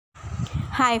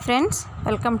Hi friends,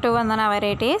 welcome to Vandana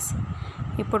varieties.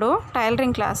 ఇప్పుడు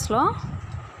tailoring క్లాస్లో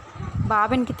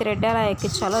బాబిన్కి thread ఎలా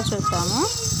ఎక్కించాలో చూద్దాము.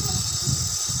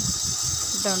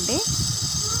 ఇదండి,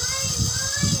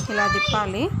 ఇలా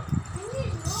తిప్పాలి.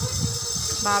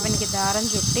 బాబిన్కి దారం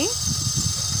చుట్టి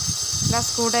ఇలా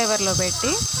స్క్రూ డ్రైవర్లో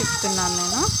పెట్టి తిప్పుతున్నాను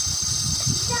నేను.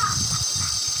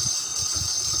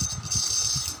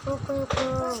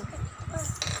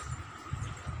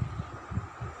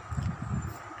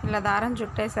 ఇలా దారం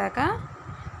చుట్టేశాక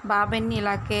బాబిన్ని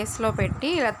ఇలా కేసులో పెట్టి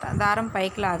ఇలా దారం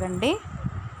పైకి లాగండి.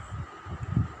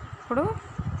 ఇప్పుడు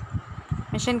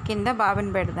మిషన్ కింద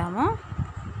బాబిన్ పెడదాము.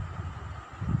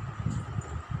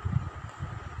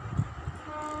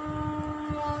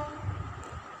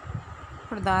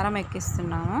 ఇప్పుడు దారం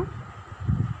ఎక్కిస్తున్నాము.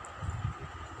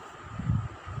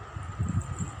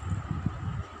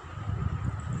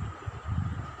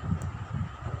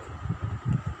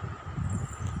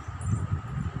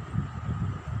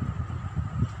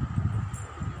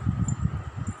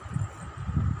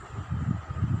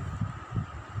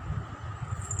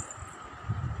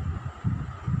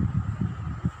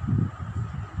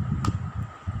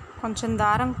 కొంచెం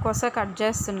దారం కొస కట్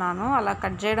చేస్తున్నాను. అలా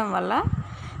కట్ చేయడం వల్ల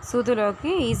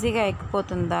సూదిలోకి ఈజీగా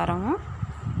ఎక్కిపోతుంది దారము.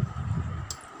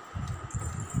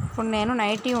 ఇప్పుడు నేను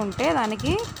నైటీ ఉంటే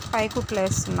దానికి పై కుట్లు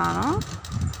వేస్తున్నాను.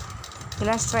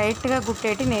 ఇలా స్ట్రైట్గా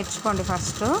కుట్టేటి నేర్చుకోండి.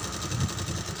 ఫస్ట్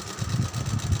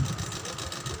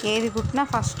ఏది కుట్టినా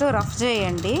ఫస్ట్ రఫ్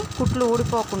చేయండి, కుట్లు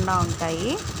ఊడిపోకుండా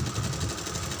ఉంటాయి.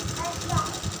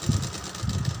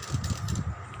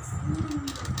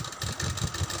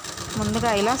 ముందుగా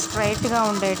ఇలా స్ట్రైట్గా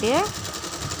ఉండేటి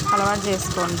అలవాటు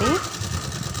చేసుకోండి.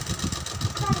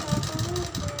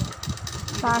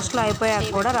 లాస్ట్లో అయిపోయాక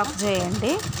కూడా రఫ్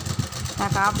చేయండి.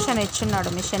 నాకు ఆప్షన్ ఇచ్చున్నాడు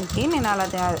మిషన్కి, నేను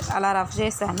అలా రఫ్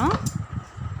చేశాను.